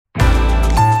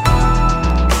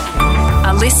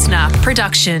listener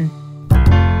production.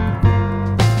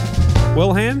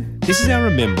 Well, Ham, this is our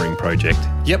remembering project.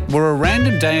 Yep, where a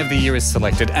random day of the year is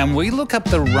selected and we look up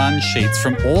the run sheets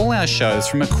from all our shows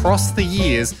from across the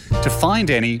years to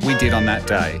find any we did on that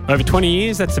day. Over 20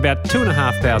 years, that's about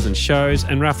 2,500 shows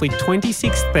and roughly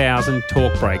 26,000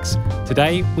 talk breaks.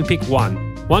 Today, we pick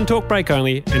one talk break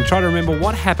only, and try to remember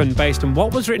what happened based on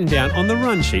what was written down on the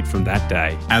run sheet from that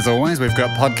day. As always, we've got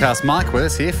podcast Mike with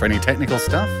us here for any technical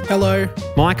stuff. Hello.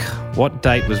 Mike, what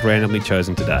date was randomly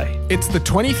chosen today? It's the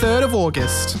 23rd of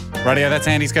August. Rightio, that's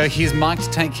Andy's go. Here's Mike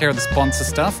to take care of the sponsor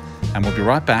stuff, and we'll be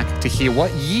right back to hear what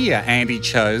year Andy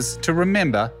chose to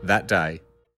remember that day.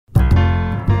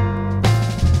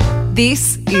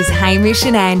 This is Hamish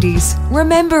and Andy's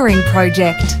Remembering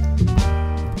Project.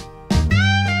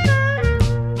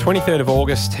 23rd of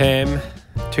August, Ham,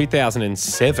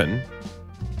 2007,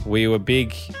 we were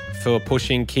big for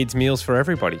pushing kids' meals for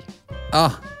everybody.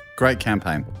 Oh, great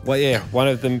campaign. Well, yeah, one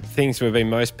of the things we've been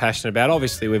most passionate about.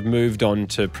 Obviously, we've moved on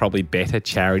to probably better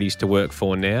charities to work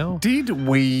for now. Did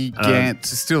we get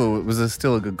still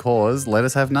a good cause? Let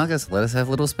us have nuggets. Let us have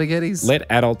little spaghettis. Let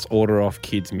adults order off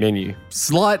kids' menu.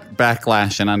 Slight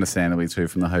backlash, and understandably too,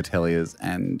 from the hoteliers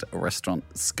and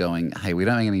restaurants going, hey, we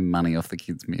don't make any money off the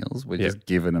kids' meals. We're just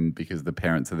giving them because the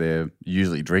parents are there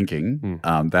usually drinking.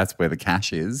 That's where the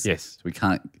cash is. Yes. So we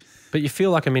can't... But you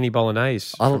feel like a mini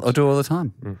bolognese. I'll do it all the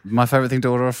time. My favourite thing to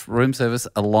order off room service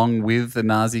along with the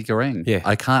nasi goreng. Yeah.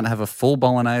 I can't have a full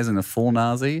bolognese and a full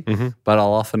nasi, but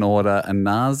I'll often order a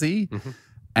nasi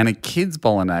and a kid's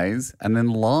bolognese and then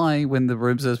lie when the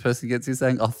room service person gets here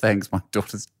saying, oh, thanks, my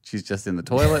she's just in the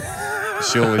toilet.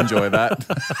 She'll enjoy that.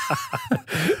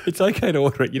 It's okay to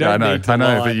order it. You don't need to I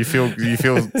know, lie. but you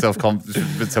feel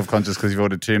self-conscious because you've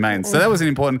ordered two mains. So that was an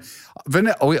important.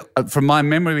 From my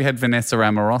memory, we had Vanessa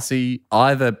Amorossi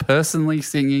either personally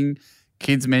singing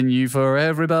kids menu for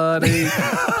everybody,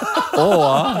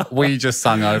 or we just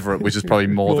sung over it, which is probably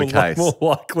more the case. More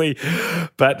likely.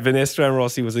 But Vanessa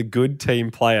Amorossi was a good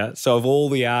team player. So of all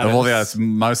the artists,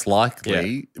 most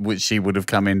likely, which she would have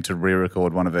come in to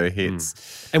re-record one of her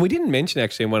hits. And we didn't mention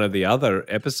actually in one of the other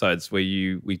episodes where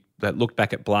we looked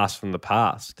back at Blast from the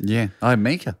Past. Yeah. Oh,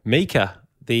 Mika.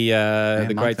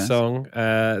 The great song,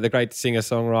 the great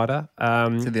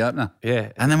singer-songwriter. To the opener.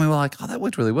 Yeah. And then we were like, oh, that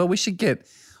worked really well. We should get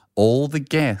all the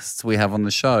guests we have on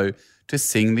the show to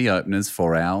sing the openers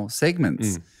for our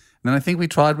segments. And then I think we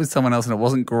tried with someone else and it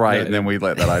wasn't great, and then we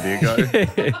let that idea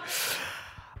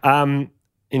go.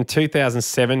 In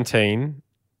 2017,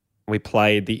 we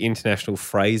played the International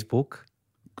Phrasebook.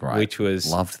 Great. Which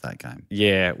was... Loved that game.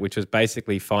 Yeah, which was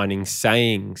basically finding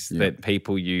sayings that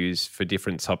people use for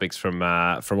different topics from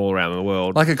all around the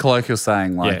world. Like a colloquial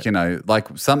saying, like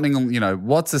something,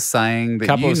 what's a saying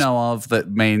that you know of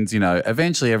that means,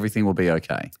 eventually everything will be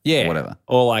okay. Yeah. Or whatever.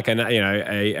 Or like an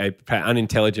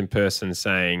unintelligent person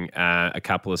saying a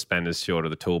couple of spanners short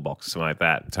of the toolbox, something like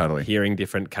that. Totally. Hearing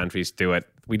different countries do it.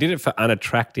 We did it for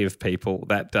unattractive people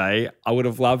that day. I would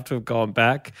have loved to have gone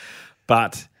back,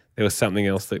 but there was something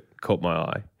else that caught my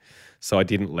eye. So I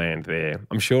didn't land there.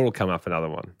 I'm sure it'll come up another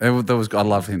one. I love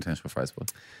the International Phrasebook.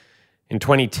 In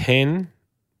 2010,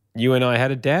 you and I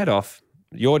had a dad off.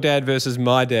 Your dad versus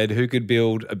my dad. Who could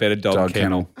build a better dog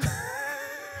kennel?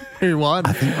 Who won?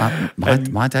 I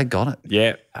think my dad got it.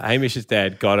 Yeah, Hamish's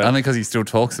dad got it. Only because he still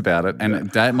talks about it.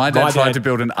 And my dad tried to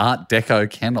build an Art Deco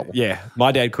kennel. Yeah,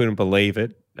 my dad couldn't believe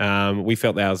it. We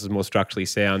felt ours was more structurally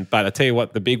sound. But I tell you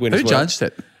what, the big winners Who judged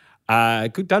it?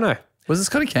 Good, don't know. Was it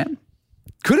Scotty Cam?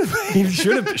 Could have been.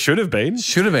 Should have been.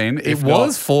 Should have been. It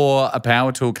was for a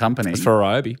power tool company. It's for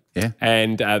Ryobi. Yeah.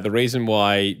 And the reason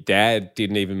why Dad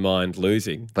didn't even mind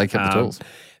losing, they kept the tools.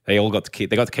 They got to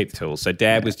keep the tools. So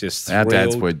Dad was just our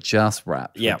thrilled. dads were just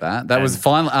wrapped with that. That was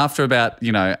finally after about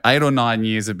 8 or 9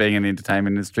 years of being in the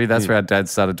entertainment industry. That's where our dad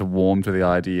started to warm to the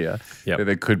idea that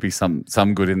there could be some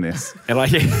good in this. And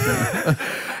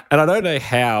and I don't know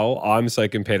how I'm so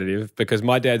competitive because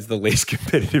my dad's the least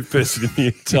competitive person in the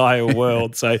entire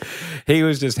world. So he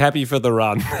was just happy for the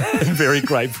run and very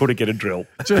grateful to get a drill.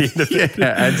 And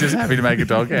just happy to make a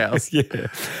doghouse. Yeah.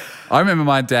 I remember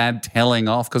my dad telling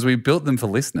off because we built them for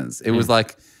listeners. It was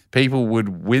like people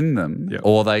would win them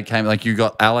or they came, like you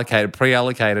got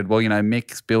pre-allocated. Well,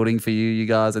 Mick's building for you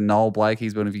guys, and Noel Blake,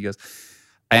 he's building for you guys.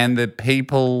 And the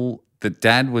people that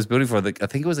Dad was building for, I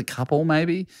think it was a couple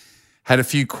maybe, had a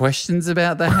few questions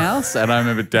about the house. And I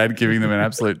remember Dad giving them an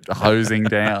absolute hosing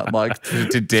down, like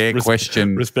to dare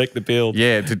question. Respect the build.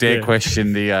 Yeah, to dare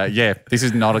question this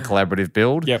is not a collaborative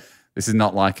build. Yep. This is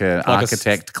not like an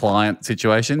architect-client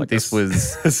situation. This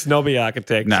was... a snobby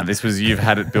architect. No, this was you've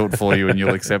had it built for you and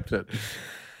you'll accept it.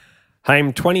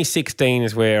 Haim, 2016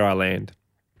 is where I land.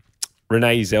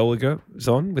 Renee Zellweger's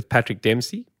on with Patrick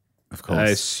Dempsey. Of course. I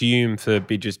assume for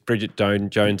Bridget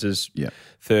Jones's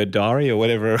third diary or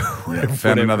whatever.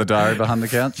 Found another diary behind the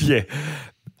couch. Yeah.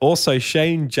 Also,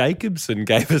 Shane Jacobson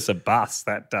gave us a bus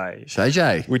that day.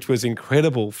 Shay. Which was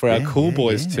incredible for our Cool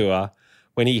Boys tour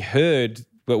when he heard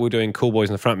what we're doing Cool Boys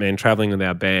and the Frontman travelling with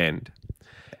our band.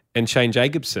 And Shane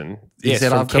Jacobson, said,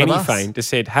 from I've got a Kenny bus. fame, just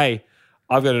said, hey,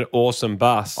 I've got an awesome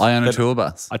bus. I own a tour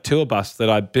bus. A tour bus that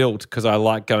I built because I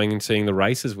like going and seeing the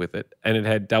races with it. And it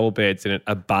had double beds in it,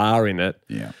 a bar in it.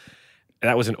 Yeah. And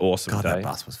that was an awesome day. That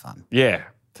bus was fun. Yeah.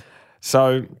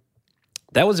 So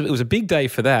it was a big day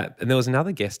for that. And there was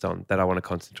another guest on that I want to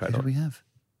concentrate Who on. did we have?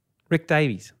 Rick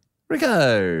Davies.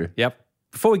 Rico. Yep.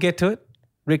 Before we get to it,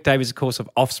 Rick Davies, of course, of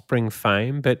Offspring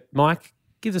fame. But Mike,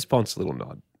 give the sponsor a little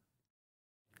nod.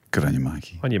 Good on you,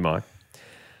 Mikey. On your Mike.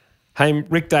 Hey,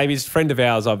 Rick Davies, friend of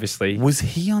ours, obviously. Was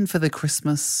he on for the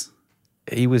Christmas?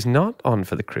 He was not on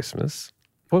for the Christmas.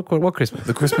 What Christmas?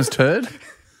 The Christmas Turd?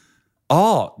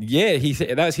 Oh, yeah.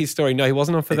 That was his story. No, he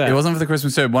wasn't on for that. It wasn't for the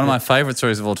Christmas Turd. One of my favourite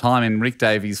stories of all time in Rick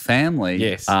Davies' family.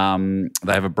 Yes.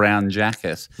 They have a brown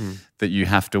jacket that you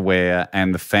have to wear,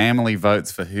 and the family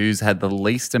votes for who's had the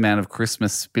least amount of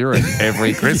Christmas spirit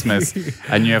every Christmas,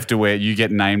 and you get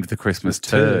named the Christmas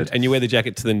Turd. And you wear the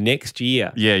jacket to the next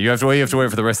year. Yeah, you have to wear it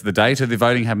for the rest of the day. So the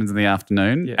voting happens in the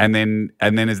afternoon, and then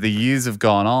as the years have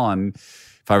gone on,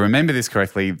 if I remember this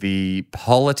correctly, the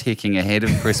politicking ahead of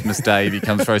Christmas Day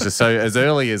becomes ferocious. So as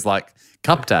early as like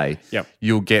Cup Day,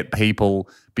 you'll get people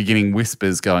beginning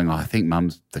whispers going, I think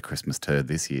Mum's the Christmas Turd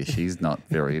this year. She's not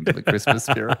very into the Christmas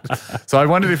spirit. So I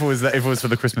wonondered if it was for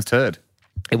the Christmas Turd.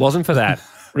 It wasn't for that.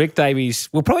 Rick Davies,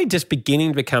 we're probably just beginning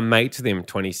to become mates with him in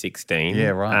 2016. Yeah,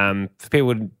 right. For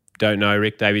people who don't know,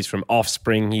 Rick Davies from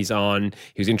Offspring, he was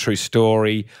in True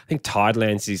Story. I think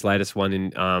Tidelands is his latest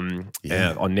one on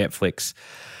Netflix.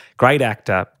 Great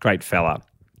actor, great fella.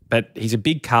 But he's a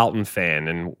big Carlton fan,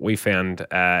 and we found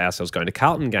ourselves going to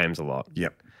Carlton games a lot.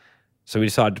 Yep. So we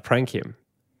decided to prank him,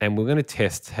 and we're going to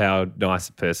test how nice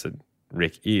a person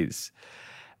Rick is.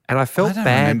 And I felt bad. I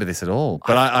don't remember this at all.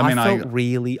 But I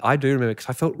do remember because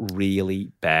I felt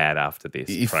really bad after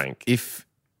this prank.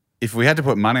 If we had to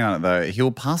put money on it, though,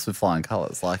 he'll pass with flying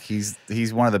colours. Like he's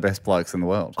one of the best blokes in the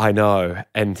world. I know,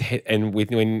 and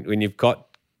when you've got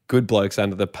good blokes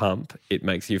under the pump, it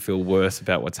makes you feel worse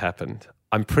about what's happened.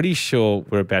 I'm pretty sure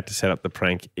we're about to set up the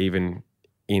prank even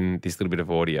in this little bit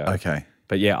of audio. Okay.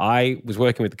 But yeah, I was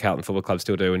working with the Carlton Football Club,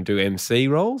 still do MC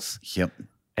roles. Yep.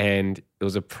 And it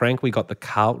was a prank we got the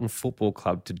Carlton Football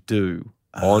Club to do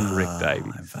on Rick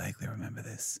Davies. I vaguely remember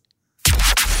this.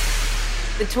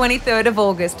 The 23rd of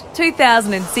August,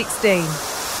 2016.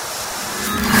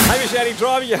 Hamish Andy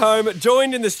driving you home,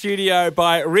 joined in the studio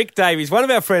by Rick Davies, one of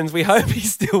our friends. We hope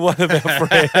he's still one of our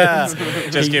friends.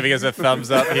 Just giving us a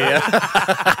thumbs up here.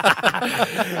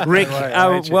 Rick,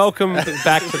 welcome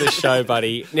back to the show,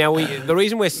 buddy. Now, the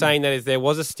reason we're saying that is there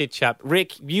was a stitch-up.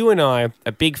 Rick, you and I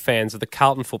are big fans of the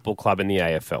Carlton Football Club in the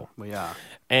AFL. We are.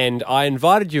 And I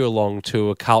invited you along to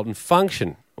a Carlton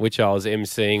function, which I was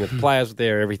emceeing with players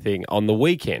there, everything, on the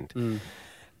weekend.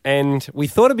 And we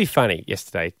thought it'd be funny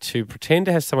yesterday to pretend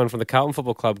to have someone from the Carlton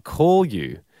Football Club call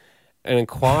you and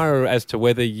inquire as to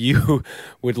whether you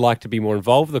would like to be more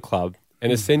involved with the club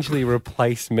and essentially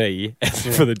replace me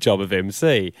for the job of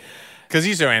MC. Because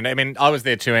you saw Ando. I mean, I was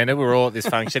there too, Ando. We were all at this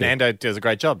function. Ando does a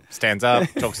great job. Stands up,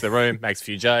 talks to the room, makes a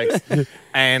few jokes.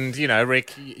 And,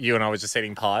 Rick, you and I were just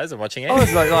eating pies and watching it. Oh,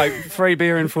 it's like free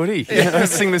beer and footy. I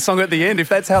sing the song at the end. If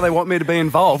that's how they want me to be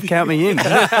involved, count me in.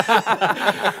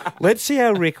 Let's see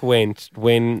how Rick went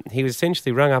when he was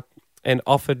essentially rung up and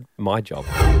offered my job.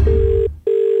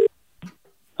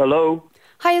 Hello?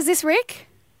 Hi, is this Rick?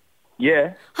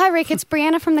 Yeah. Hi, Rick. It's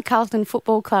Brianna from the Carlton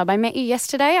Football Club. I met you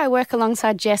yesterday. I work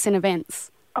alongside Jess in events.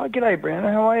 Oh, g'day,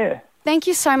 Brianna. How are you? Thank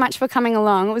you so much for coming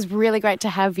along. It was really great to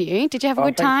have you. Did you have a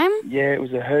good time? Yeah, it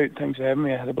was a hoot. Thanks for having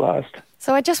me. I had a blast.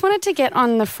 So I just wanted to get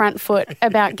on the front foot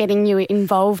about getting you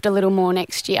involved a little more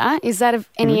next year. Is that of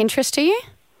any interest to you?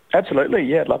 Absolutely.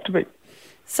 Yeah, I'd love to be.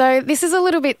 So this is a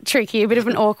little bit tricky, a bit of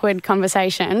an awkward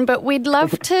conversation, but we'd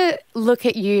love to look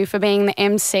at you for being the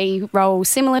MC role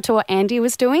similar to what Andy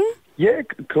was doing. Yeah,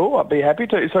 cool. I'd be happy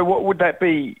to. So what would that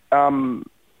be? I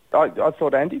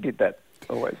thought Andy did that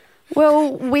always.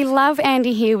 Well, we love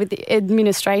Andy here with the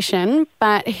administration,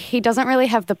 but he doesn't really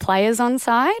have the players on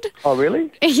side. Oh,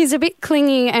 really? He's a bit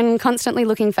clingy and constantly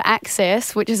looking for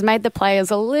access, which has made the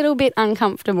players a little bit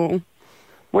uncomfortable.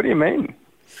 What do you mean?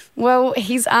 Well,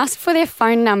 he's asked for their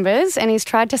phone numbers and he's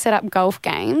tried to set up golf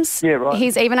games. Yeah, right.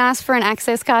 He's even asked for an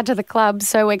access card to the club,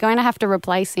 so we're going to have to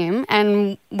replace him,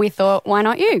 and we thought, why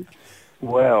not you?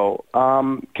 Well,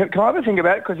 can I have a think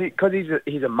about it? Because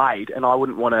he's a mate, and I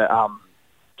wouldn't want to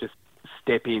just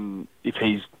step in if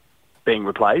he's being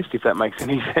replaced, if that makes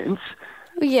any sense.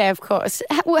 Yeah, of course.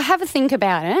 Well, have a think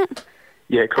about it.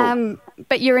 Yeah, cool.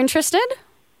 But you're interested?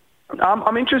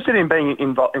 I'm interested in being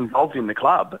involved in the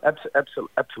club,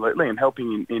 absolutely, and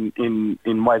helping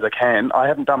in ways I can. I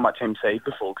haven't done much MC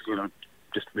before because,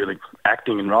 just really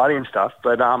acting and writing and stuff,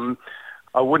 but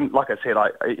I wouldn't, like I said,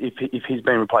 if he's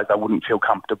been replaced, I wouldn't feel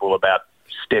comfortable about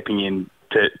stepping in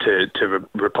to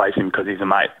replace him because he's a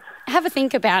mate. Have a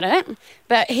think about it,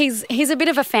 but he's a bit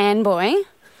of a fanboy,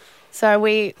 so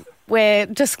we're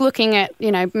just looking at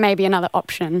maybe another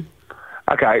option.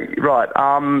 Okay, right.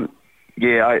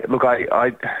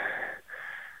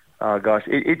 Oh gosh,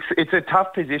 it's a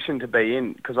tough position to be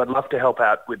in because I'd love to help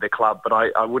out with the club, but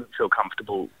I wouldn't feel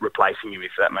comfortable replacing him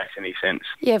if that makes any sense.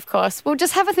 Yeah, of course. Well,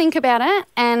 just have a think about it,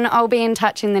 and I'll be in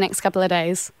touch in the next couple of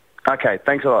days. Okay,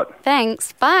 thanks a lot.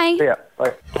 Thanks. Bye. See ya.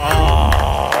 Bye.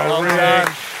 Oh, Rick.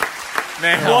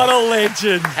 Now, What a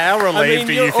legend. how relieved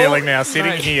are you you're feeling all- now,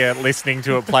 sitting Mate. here listening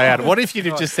to it play out? What if you'd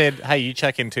have just said, hey, you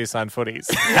chuck in Tucson footies?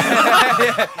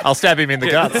 I'll stab him in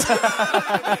the guts.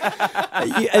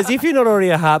 As if you're not already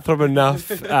a heartthrob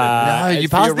enough. you you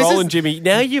passed- your this role is- in Jimmy.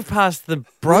 Now you've passed the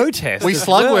bro test. We as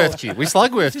well. slugworthed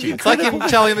you. It's like in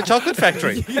Charlie and the Chocolate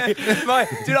Factory.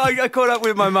 I caught up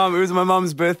with my mum. It was my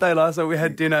mum's birthday last night. We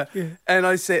had dinner, and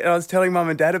I was telling mum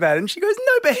and dad about it, and she goes,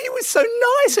 "No, but he was so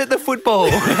nice at the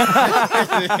football."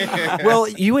 Well,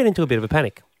 you went into a bit of a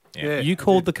panic. Yeah. You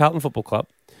called the Carlton Football Club.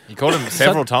 You called him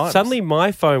several times. Suddenly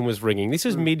my phone was ringing. This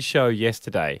was mid-show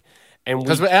yesterday. And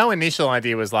Because our initial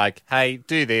idea was like, hey,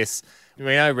 do this. We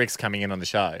know Rick's coming in on the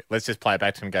show. Let's just play it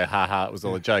back to him and go, ha ha, it was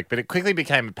all a joke. But it quickly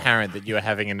became apparent that you were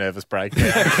having a nervous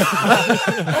breakdown.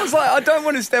 I was like, I don't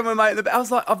want to stab my mate in the back. I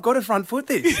was like, I've got to front foot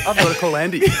this. I've got to call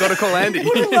Andy.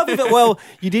 well,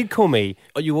 you did call me.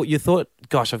 You thought,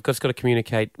 gosh, I've just got to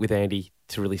communicate with Andy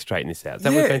to really straighten this out. Is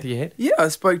that what went through your head? Yeah, I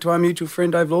spoke to our mutual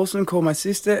friend Dave Lawson, called my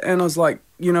sister, and I was like,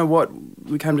 you know what?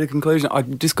 We came to the conclusion,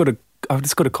 I've just got to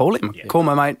call him. Call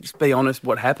my mate, just be honest,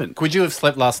 what happened. Could you have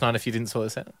slept last night if you didn't sort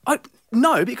this out?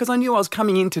 No, because I knew I was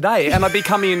coming in today, and I'd be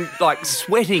coming in, like,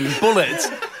 sweating bullets,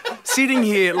 sitting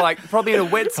here, like, probably in a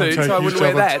wetsuit, so I wouldn't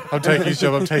wear that. I'm taking his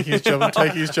job.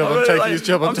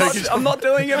 I'm not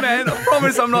doing it, man. I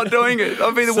promise I'm not doing it.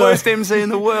 I'll be the worst MC in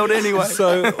the world anyway.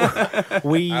 So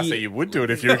So you would do it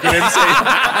if you were a good MC.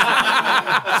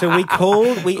 So we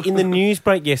called, in the news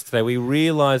break yesterday, we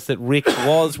realised that Rick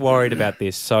was worried about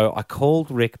this. So I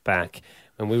called Rick back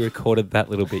and we recorded that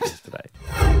little bit yesterday.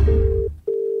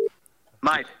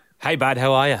 Mate. Hey, bud,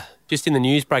 how are you? Just in the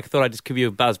news break, I thought I'd just give you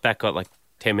a buzz back, like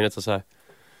 10 minutes or so.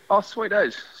 Oh, sweet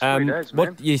as. Sweet as,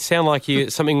 man. You sound like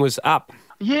something was up.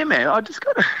 Yeah, man. I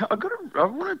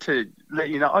wanted to let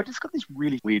you know. I just got this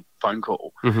really weird phone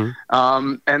call, and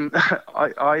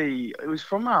it was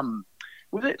from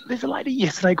there's a lady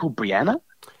yesterday called Brianna.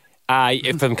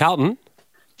 From Carlton?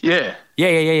 Yeah.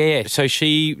 Yeah. So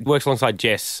she works alongside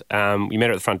Jess. You met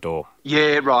her at the front door.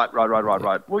 Yeah, right.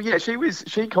 Well, yeah,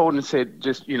 she called and said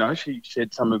she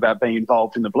said something about being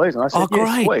involved in the Blues, and I said, yeah,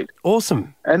 great, sweet,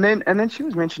 awesome. And then she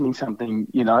was mentioning something,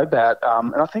 about,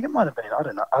 and I think it might have been, I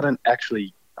don't know, I don't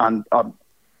actually, I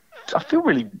feel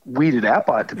really weirded out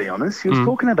by it, to be honest. She was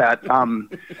talking about, I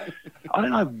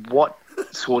don't know what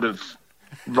sort of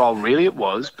role really it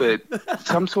was, but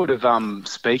some sort of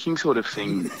speaking sort of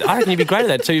thing. I reckon you'd be great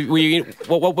at that. So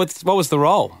what was the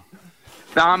role?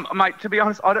 Mate, to be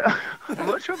honest, I'm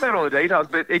not sure about all the details,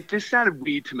 but it just sounded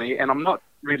weird to me, and I'm not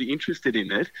really interested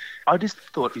in it. I just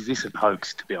thought, is this a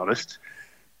hoax, to be honest?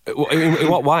 In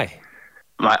what way?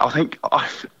 Mate, I think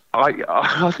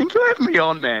you're having me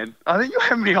on, man. I think you're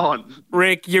having me on.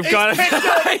 Rick, you've got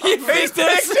it. You fixed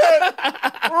it.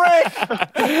 Rick!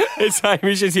 It's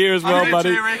Hamish is here as well, buddy.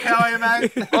 Rick, how are you,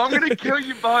 mate? I'm going to kill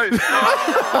you both.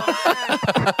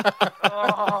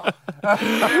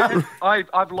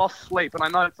 I've lost sleep, and I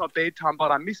know it's not bedtime,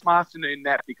 but I missed my afternoon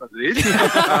nap because of this.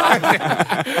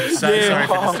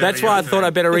 That's why I thought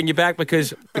I'd better ring you back,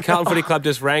 because the Carlton Footy Club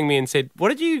just rang me and said, what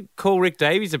did you call Rick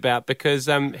Davies about? Because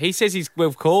he says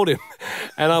we've called him.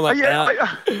 And I'm like,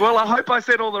 well, I hope I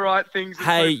said all the right things.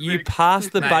 Hey, you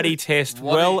passed the buddy test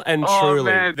well and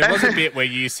truly. Man. There was a bit where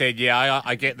you said,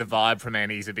 I get the vibe from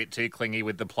Andy. He's a bit too clingy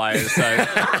with the players. So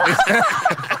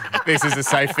this is a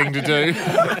safe thing to do.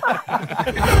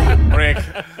 Rick,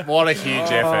 what a huge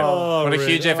effort. What a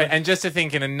huge effort. And just to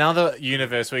think, in another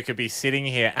universe, we could be sitting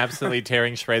here absolutely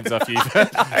tearing shreds off you for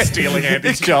stealing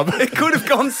Andy's job. It could have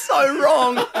gone so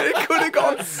wrong. It could have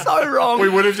gone so wrong. We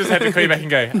would have just had to call you back and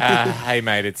go, hey,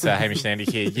 mate, it's Hamish Andy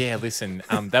here. Yeah, listen,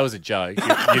 that was a joke.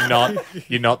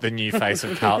 You're not the new face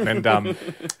of Carlton. And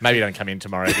maybe don't come in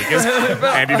tomorrow because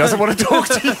Andy doesn't want to talk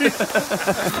to you.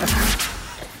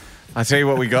 I tell you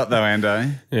what we got though,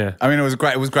 Ando. Yeah. I mean, it was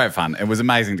great. It was great fun. It was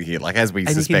amazing to hear. Like, as we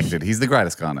suspected, he's the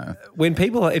greatest guy on earth. When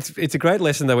people, it's a great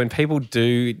lesson though, when people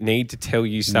do need to tell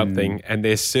you something and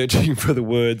they're searching for the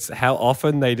words, how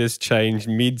often they just change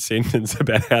mid-sentence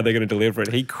about how they're going to deliver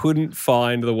it. He couldn't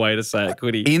find the way to say it,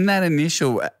 could he? In that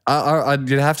initial, I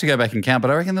did have to go back and count,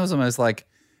 but I reckon there was almost like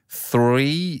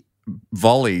 3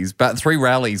 volleys, but 3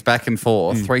 rallies back and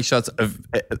forth, 3 shots of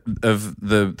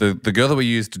the girl that we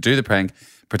used to do the prank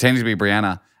pretending to be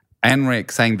Brianna and Rick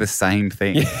saying the same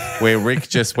thing, where Rick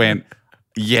just went,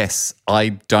 yes, I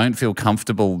don't feel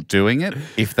comfortable doing it,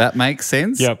 if that makes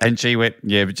sense. Yep. And she went,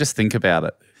 yeah, but just think about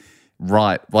it.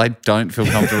 Right, well, I don't feel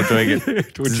comfortable doing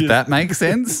it. Does that make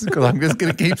sense? Because I'm just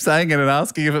going to keep saying it and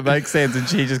asking if it makes sense. And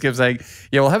she just kept saying,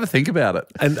 yeah, well, have a think about it.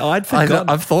 And I've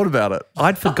thought about it.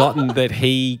 I'd forgotten that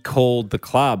he called the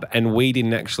club and we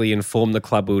didn't actually inform the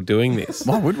club we were doing this.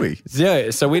 Why would we?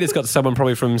 Yeah, so we just got someone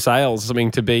probably from sales,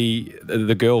 something to be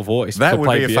the girl voice. That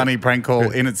would be a funny prank call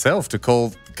in itself, to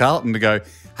call Carlton to go,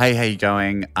 hey, how you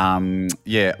going?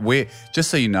 Yeah, we're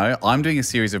just so you know, I'm doing a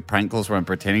series of prank calls where I'm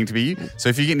pretending to be you. So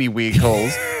if you get any weird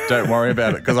calls, don't worry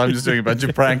about it because I'm just doing a bunch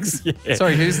of pranks. Yeah.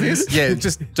 Sorry, who's this? Yeah,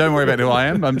 just don't worry about who I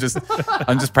am. I'm just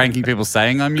pranking people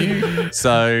saying I'm you.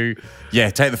 So yeah,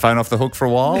 take the phone off the hook for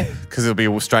a while because it'll be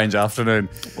a strange afternoon.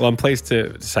 Well, I'm pleased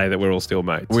to say that we're all still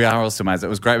mates. We are all still mates. It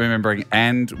was great remembering,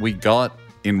 and we got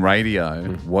in radio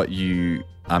what you,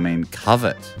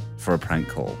 covet for a prank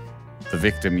call. The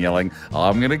victim yelling,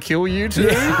 I'm going to kill you too.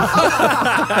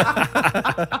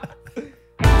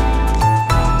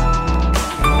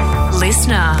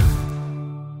 Listener.